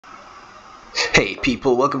Hey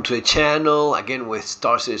people, welcome to the channel again with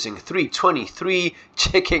Star Citizen 323,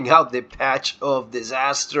 checking out the patch of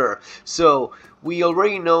disaster. So we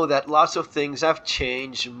already know that lots of things have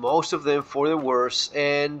changed, most of them for the worse,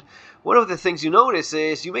 and one of the things you notice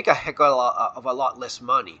is you make a heck of a lot less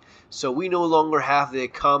money. So we no longer have the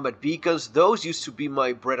combat beacons. Those used to be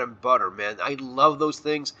my bread and butter, man. I love those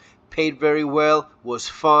things, paid very well, was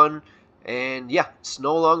fun. And yeah, it's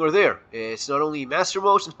no longer there. It's not only master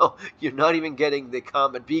modes, no, you're not even getting the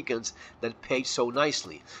combat beacons that pay so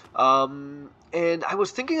nicely. And I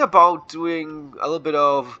was thinking about doing a little bit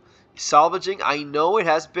of salvaging. I know it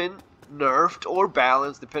has been nerfed or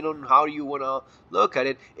balanced, depending on how you want to look at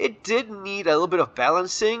it. It did need a little bit of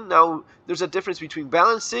balancing. Now, there's a difference between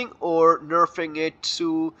balancing or nerfing it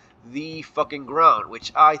to the fucking ground,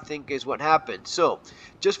 which I think is what happened. So,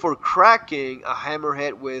 just for cracking a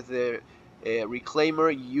hammerhead with a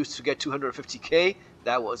reclaimer, you used to get 250k.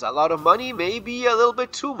 That was a lot of money, maybe a little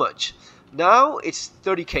bit too much. Now it's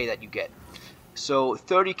 30k that you get. So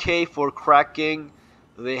 30k for cracking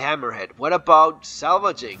the hammerhead. What about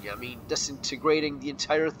salvaging? I mean, disintegrating the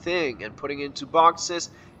entire thing and putting it into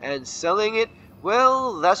boxes and selling it?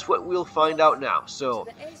 Well, that's what we'll find out now. So,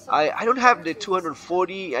 I don't have the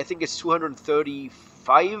 240, I think it's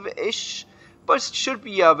 235-ish, but it should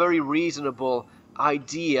be a very reasonable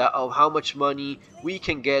idea of how much money we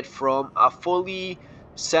can get from a fully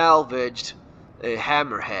salvaged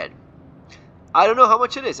hammerhead. I don't know how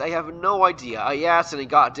much it is. I have no idea. I asked and I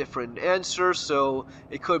got different answers, so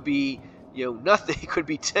it could be, nothing. It could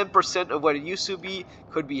be 10% of what it used to be,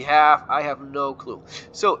 could be half. I have no clue.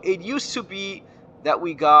 So it used to be that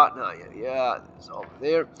we got, it's over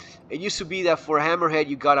there. It used to be that for a hammerhead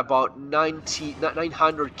you got about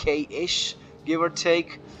 900k-ish, give or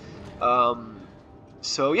take.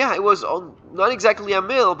 So yeah, it was not exactly a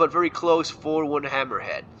mil, but very close for one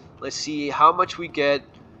hammerhead. Let's see how much we get.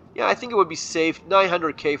 Yeah, I think it would be safe,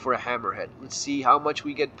 900k for a hammerhead. Let's see how much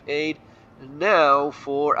we get paid now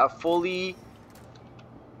for a fully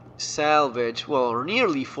salvage, well, or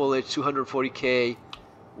nearly fully 240k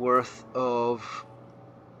worth of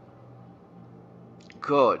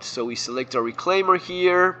goods. So we select our reclaimer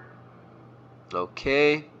here.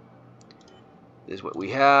 Okay. This is what we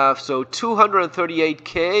have. So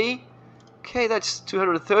 238k. Okay, that's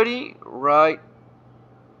 230, right?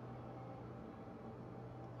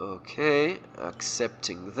 Okay,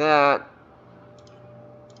 accepting that.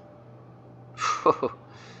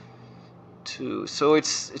 So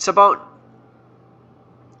it's about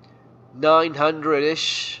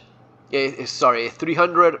 900-ish. Yeah, sorry,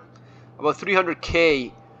 300, about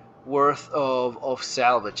 300k worth of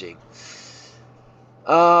salvaging.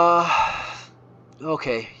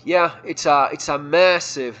 Okay, yeah, it's a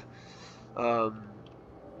massive. So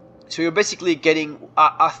you're basically getting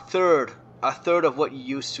a third of what you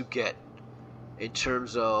used to get in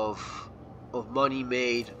terms of money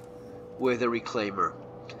made with a reclaimer.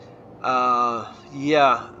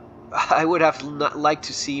 Yeah, I would have liked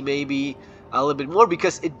to see maybe a little bit more,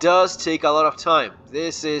 because it does take a lot of time.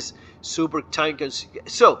 This is super time consuming.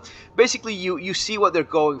 So basically you see what they're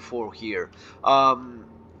going for here.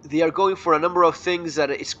 They are going for a number of things that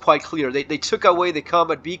it's quite clear. They took away the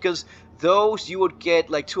combat beacons. Those you would get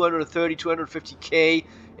like 230, 250k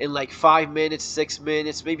in like 5 minutes, 6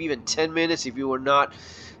 minutes, maybe even 10 minutes if you were not.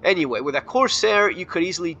 Anyway, with a Corsair, you could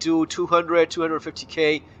easily do 200,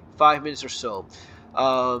 250k, 5 minutes or so.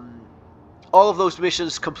 All of those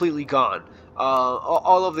missions completely gone.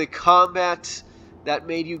 All of the combat that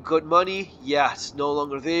made you good money, yeah, it's no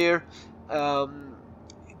longer there.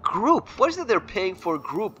 Group, what is it they're paying for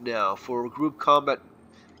group now? For group combat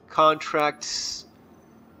contracts.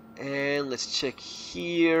 And let's check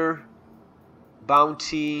here.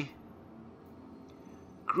 Bounty.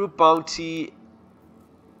 Group bounty.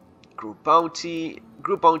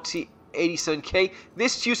 87k.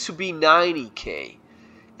 This used to be 90k.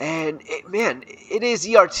 And man, it is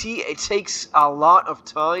ERT. It takes a lot of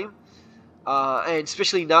time. And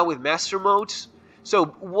especially now with master modes. So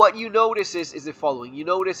what you notice is the following. You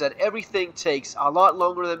notice that everything takes a lot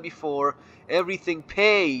longer than before. Everything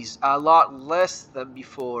pays a lot less than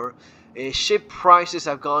before. Ship prices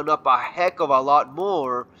have gone up a heck of a lot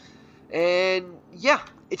more. And yeah,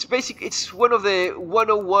 it's one of the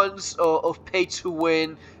 101s of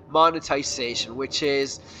pay-to-win monetization, which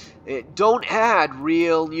is don't add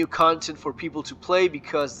real new content for people to play,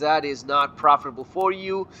 because that is not profitable for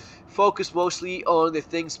you. Focus mostly on the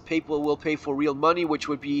things people will pay for real money, which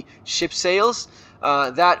would be ship sales.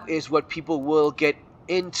 That is what people will get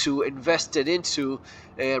invested into,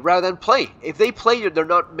 rather than play. If they play, they're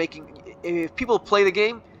not making. If people play the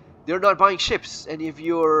game, they're not buying ships. And if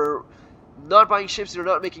you're not buying ships, you're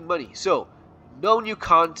not making money. So, no new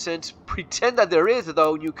content. Pretend that there is,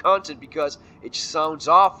 though, new content because it sounds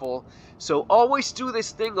awful. So always do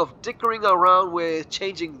this thing of dickering around with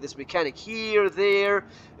changing this mechanic here, there.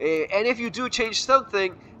 And if you do change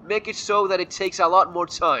something, make it so that it takes a lot more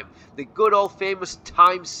time. The good old famous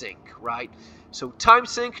time sink, right? So time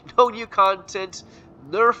sink, no new content.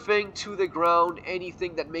 Nerfing to the ground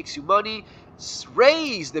anything that makes you money.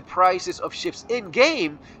 Raise the prices of ships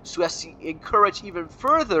in-game so as to encourage even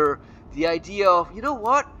further the idea of, you know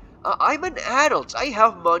what, I'm an adult, I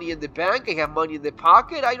have money in the bank, I have money in the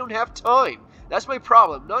pocket, I don't have time. That's my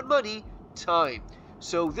problem, not money, time.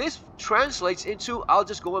 So this translates into, I'll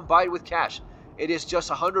just go and buy it with cash. It is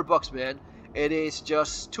just $100 man. It is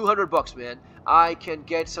just $200 man. I can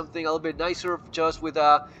get something a little bit nicer just with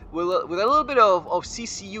a little bit of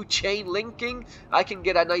CCU chain linking. I can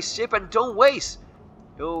get a nice ship and don't waste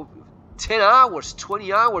 10 hours,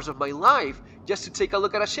 20 hours of my life just to take a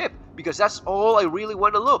look at a ship, because that's all I really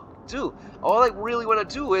want to do. All I really want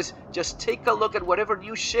to do is just take a look at whatever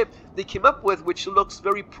new ship they came up with, which looks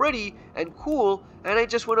very pretty and cool, and I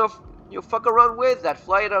just want to fuck around with that,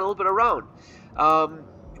 fly it a little bit around.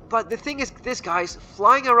 But the thing is this, guys,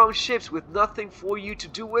 flying around ships with nothing for you to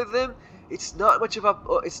do with them, it's not much of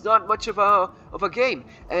a game.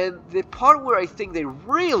 And the part where I think they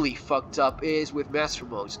really fucked up is with master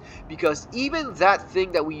modes, because even that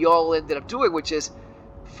thing that we all ended up doing, which is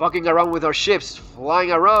fucking around with our ships,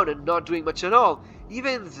 flying around and not doing much at all,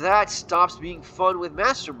 even that stops being fun with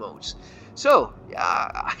master modes. So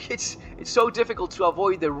it's so difficult to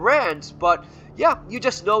avoid the rants, but yeah, you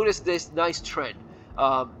just notice this nice trend.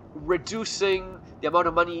 Reducing the amount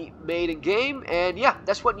of money made in game, and yeah,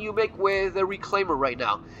 that's what you make with a reclaimer right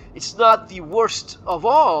now. It's not the worst of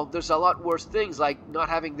all. There's a lot worse things like not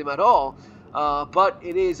having them at all, but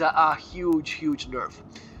it is a huge nerf.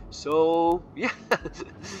 So yeah,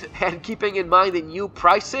 and keeping in mind the new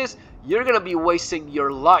prices, you're gonna be wasting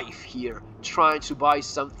your life here trying to buy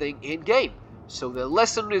something in game. So the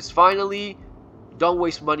lesson is finally, don't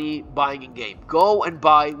waste money buying in game. Go and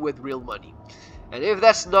buy with real money. And if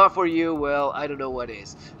that's not for you, well, I don't know what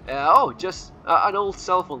is. Oh, just an old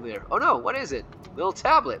cell phone there. Oh no, what is it? Little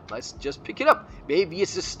tablet. Let's just pick it up. Maybe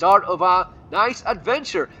it's the start of a nice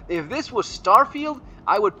adventure. If this was Starfield,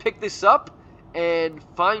 I would pick this up and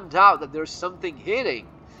find out that there's something hidden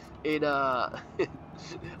in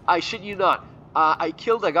I shit you not. I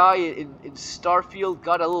killed a guy in Starfield,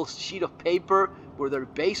 got a little sheet of paper where their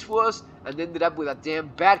base was, and ended up with a damn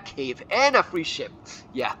bat cave and a free ship.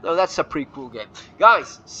 Yeah, no, that's a pretty cool game.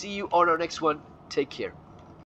 Guys, see you on our next one. Take care.